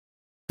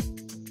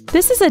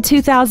This is a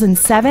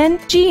 2007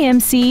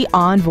 GMC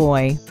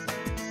Envoy.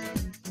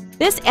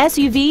 This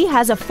SUV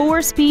has a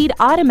 4-speed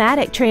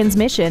automatic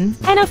transmission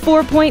and a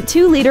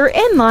 4.2-liter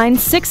inline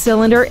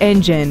 6-cylinder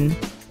engine.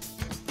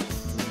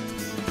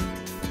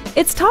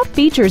 Its top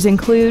features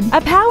include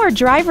a power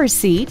driver's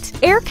seat,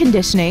 air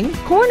conditioning,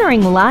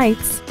 cornering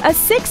lights, a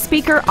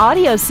 6-speaker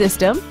audio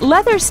system,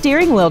 leather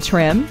steering wheel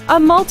trim, a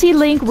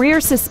multi-link rear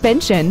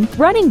suspension,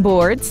 running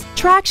boards,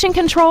 traction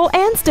control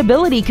and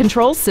stability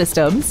control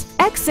systems,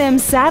 XM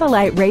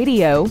satellite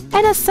radio,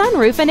 and a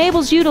sunroof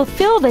enables you to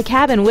fill the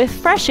cabin with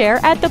fresh air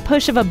at the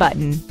push of a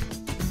button.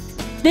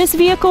 This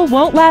vehicle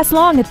won't last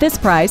long at this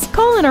price.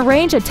 Call and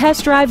arrange a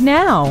test drive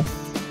now.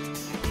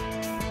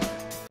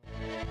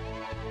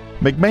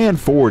 McMahon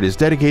Ford is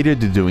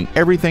dedicated to doing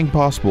everything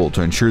possible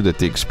to ensure that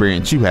the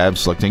experience you have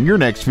selecting your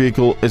next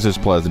vehicle is as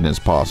pleasant as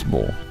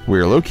possible. We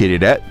are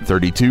located at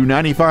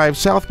 3295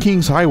 South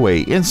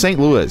Kingshighway in St.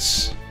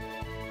 Louis.